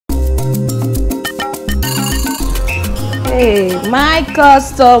Hey, my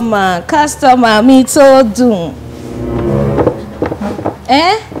customer, me told you.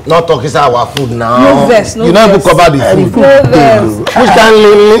 Eh? Not talking about our food now. No verse, no you never cover the food. No verse. Which kind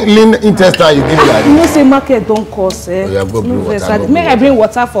lean intestine you give me like? You know say market don't cost, eh? Oh, yeah, go bring water. May I bring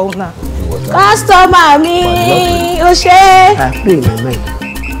water for now? Customer me, Oshe. I play my mind.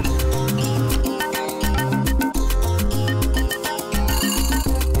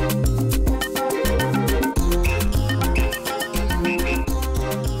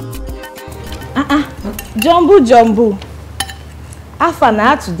 Jumbo. How far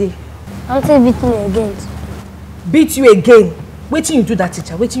now today? Auntie beat me again. Beat you again? Waiting you do that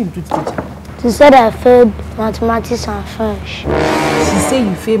teacher? Waiting you do the teacher? She said I failed mathematics and French. She said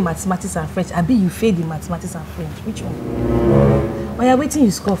you failed mathematics and French. I bet you failed the mathematics and French. Which one? Why are you waiting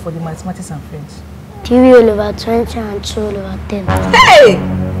you score for the mathematics and French? 3 all over 20 and 2 all over 10. Hey!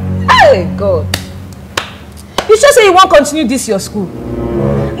 Hey, God. You just say you won't continue this your school.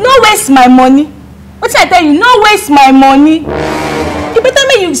 No waste my money. What I tell you? No waste my money. You better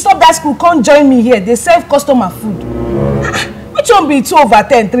make you stop that school. Come join me here. They serve customer food. Which one be 2 over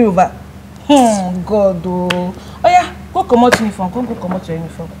 10, 3 over? God, oh yeah, go come out uniform. Go come out your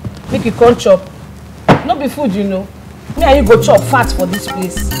uniform. Make you come chop. No be food, you know. Me and you go chop fat for this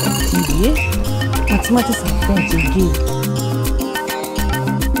place. Yeah? Mathematics and French again.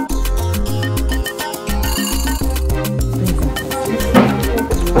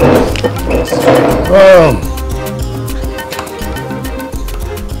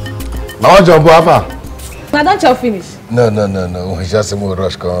 Now what job Alpha? Now don't you finish? No. We just say more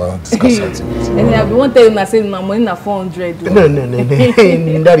rush come discuss something. And I be one tell you say my money na 400. No.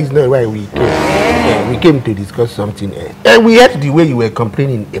 That is not why we came. We came to discuss something else. We heard the way you were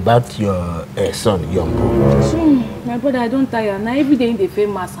complaining about your son, Yombo. My brother, I don't tire. Now every day they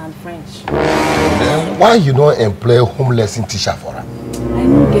fail maths and French. Then why you don't employ home lesson teacher for her? I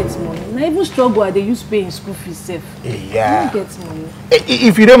don't get money. Now even struggle they use pay in school fees self. Yeah. I don't get money.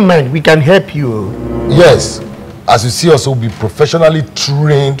 If you don't mind, we can help you. Yes. As you see us, we'll be professionally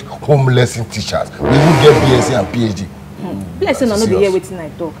trained home lesson teachers. We will get BSc and PhD. Blessing I no be here waiting I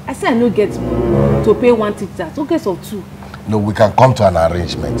talk. I say I no get money to pay one teacher. So guess of 2. No, we can come to an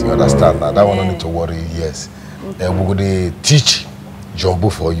arrangement. You understand? Now that one don't need to worry. Yes. Okay. We're going to teach Jumbo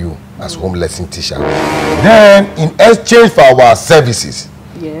for you as home lesson teacher. Then, in exchange for our services,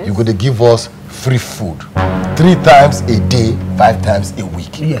 you're going to give us free food 3 times a day, 5 times a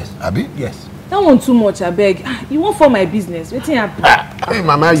week. Yes. Abi? Yes. That one too much, I beg. You won't for my business. Waiting happen.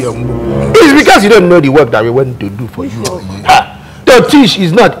 Mama Yombo. It's because you don't know the work that we want to do for you. To teach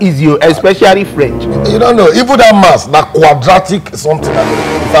is not easy, especially French. You don't know, even that mass, that quadratic something.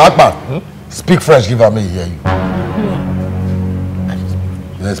 If Akpan, speak French, give her me hear you.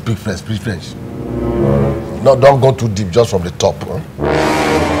 Yeah, speak French. No, don't go too deep, just from the top.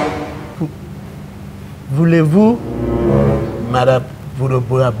 Voulez-vous, Madame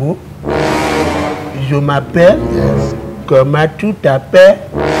Voulez-vous? Je m'appelle, comment tout t'appelles,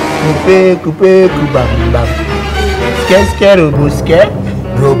 coupé, coupam. Qu'est-ce que robosque?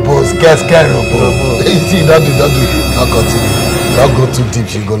 Robosque. See, don't continue. Don't go too deep,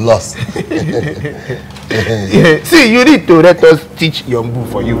 you go lost. See, you need to let us teach Yombo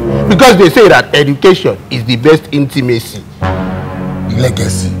for you. Because they say that education is the best intimacy.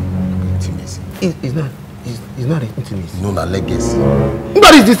 Legacy. It's not intimacy. No, not legacy.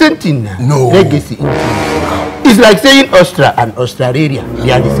 But it's the same thing now. No. Legacy, intimacy. It's like saying Austria and Australia.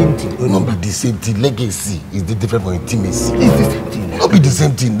 They are the same thing. No, be the same thing. Legacy is different from intimacy. It's the same thing. No, be the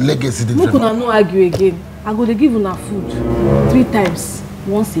same thing. Legacy is different. Look, no argue again. I go to give una food 3 times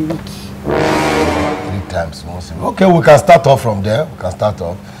once a week. 3 times once a week. Okay, we can start off from there.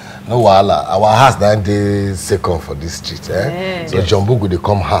 No wahala. Our house then they second for this street. So Jumbo go they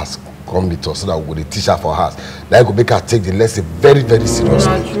come meet us so that we go teach her for us. Then go make her take the lesson very, very seriously.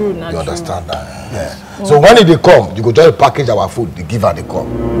 Not true. You understand that? Yeah. So when they come, you go just package our food. They give her the come.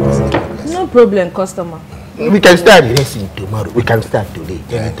 No problem, customer. We can start the lesson tomorrow. We can start today.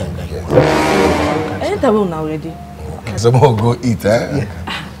 Anytime like that. Anytime we now ready. Okay, so we'll go eat, Yeah.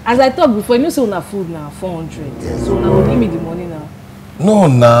 As I talked before, you know say una food now 400. Yes. So now give me the money now. No,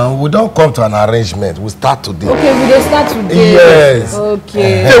 now we don't come to an arrangement. We start today. Okay, we dey start today. Yes.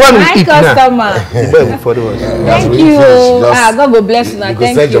 Okay. So when we my eat customer. Now, follow us. Thank you. God go bless you. You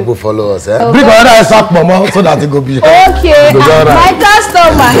Thank send you. Jumbo follow us. Okay. Bring another sack, mama, so that it go be. Okay. My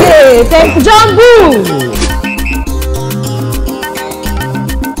customer. Hey, thank you, Jumbo.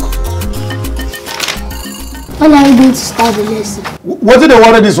 When are you going to start the lesson? What did they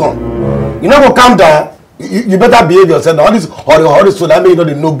want this one? You know, go calm down. You better behave yourself. Now all this hurry so that means you know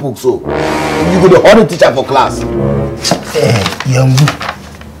the notebook so. You go to hurry teacher for class. Yombu,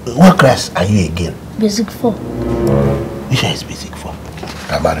 what class are you again? Basic 4. You sure it's basic 4?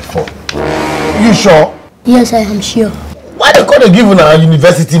 Primary 4. You sure? Yes, I am sure. Why they call they give a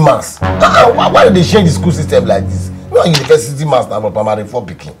university mass? Why do they change the school system like this? No university mass now for primary 4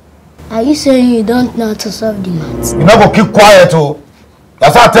 picking. Are you saying you don't know how to solve the maths? You not go keep quiet, oh.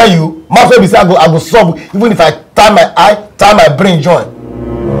 That's what I tell you. Math will be say I go solve even if I tie my eye, tie my brain join.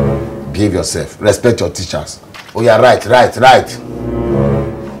 Behave yourself. Respect your teachers. Oh yeah, right.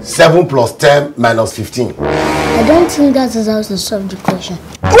 7 plus 10 minus 15. I don't think that is how to solve the question.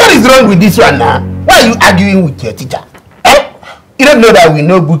 What is wrong with this one now? Why are you arguing with your teacher? You don't know that we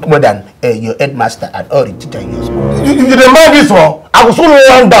know book more than your headmaster and all the teacher in your school. You remind this one? I will soon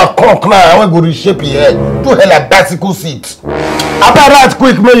run that clock now. I will go reshape your head. Do hell like bicycle seat. After that,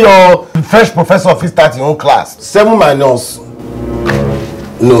 quick, may your fresh professor of start your own class. 7 minus.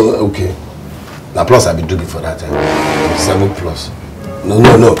 No, okay. Now plus I be doing for that time. 7 plus. No.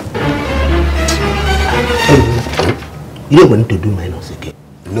 You don't want to do minus again?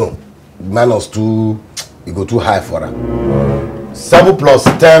 No. Minus 2, you go too high for that. 7 plus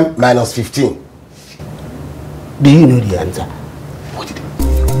 10 minus 15. Do you know the answer? What did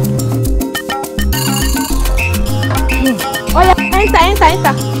Oh yeah,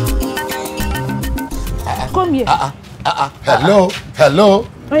 enter. Come here. Hello.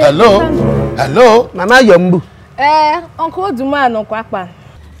 Mama Yombu. Uncle Oduma and Uncle Akpan.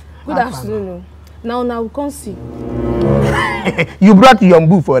 Good afternoon. Now we come see. You brought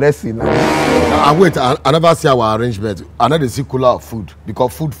Yombu for wrestling. Wait, I never see our arrangement. I never see cooler of food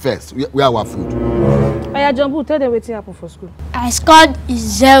because food first. Where our food? Oya Jumbo, tell them what happened for school. I scored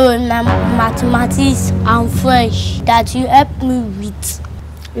 0 in mathematics and French that you helped me with.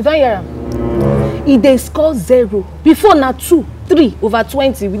 You don't hear him? He dey score 0. Before na 2, 3 over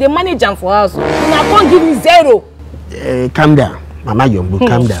 20. We dey manage am for house. Now can't give me 0. Calm down. Mama Yombu,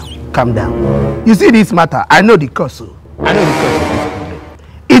 calm down. You see this matter, I know the cause. I know the cause of this problem.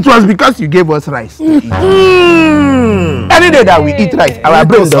 It was because you gave us rice to eat. Any day that we eat rice, our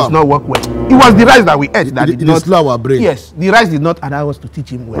brain does not work well. It was the rice that we ate that did not slow our brain. Yes, the rice did not allow us to teach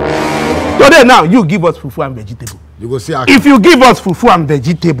him well. Today now, you give us fufu and vegetable. You go see. If you give us fufu and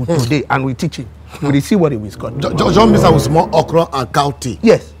vegetable today and we teach him, we will see what he will score. John Mr. with small okra and cow tea.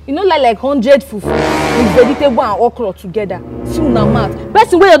 Yes. You know like 100 fufu with vegetable and okra together. See una mouth.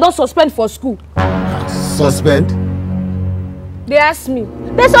 Person wey you don suspend for school. Suspend? They ask me.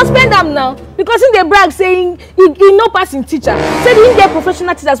 They suspend them now because in the brag saying he no pass in teacher. Say he get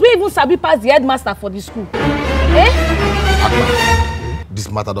professional teachers. We even sabi pass the headmaster for the school. This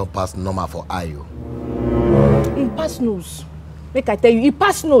matter don't pass normal for Ayo. He pass nose. Make I tell you, he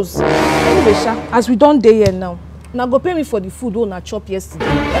pass nose. Anyway, Sha, as we don't dey here now go pay me for the food wey una chop yesterday.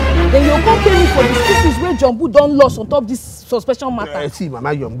 Then you go pay me for the school fees wey Jumbo don lost on top this suspension matter. See,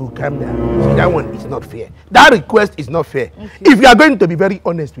 Mama Yombu, calm down. See, that one is not fair. That request is not fair. Okay. If you are going to be very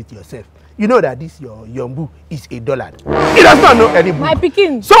honest with yourself, you know that this your Yombu is a dollar. He does not know any book. My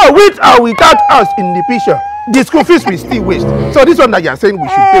pikin. So with or without us in the picture, the school fees will still waste. So this one that you are saying we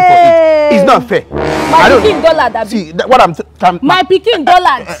should pay for it is not fair. My pikin dollar that see what I'm my pikin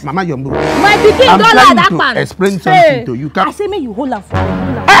dollar. Mama Yombu. My pikin dollar that man. Explain something to you. I say make you hold am for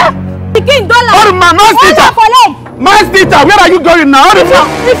leg. Pikin dollar. Oh my master. Master, where are you going now? If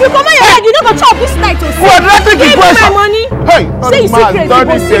you come on your leg, you don't go chop this night. Give me my money. Hey, say you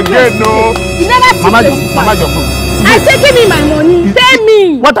secret. You never see Mama Yombu. I say give me my money. Pay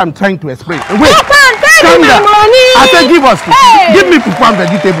me. What I'm trying to explain. Wait. Pay me my money. I say give us. Give me fufu and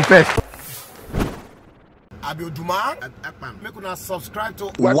vegetable first. Akpan and Oduma, make una subscribe to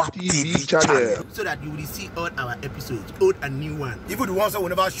What TV channel so that you will see all our episodes, old and new ones. Even the ones that we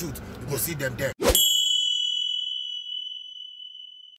never shoot, you go see them there.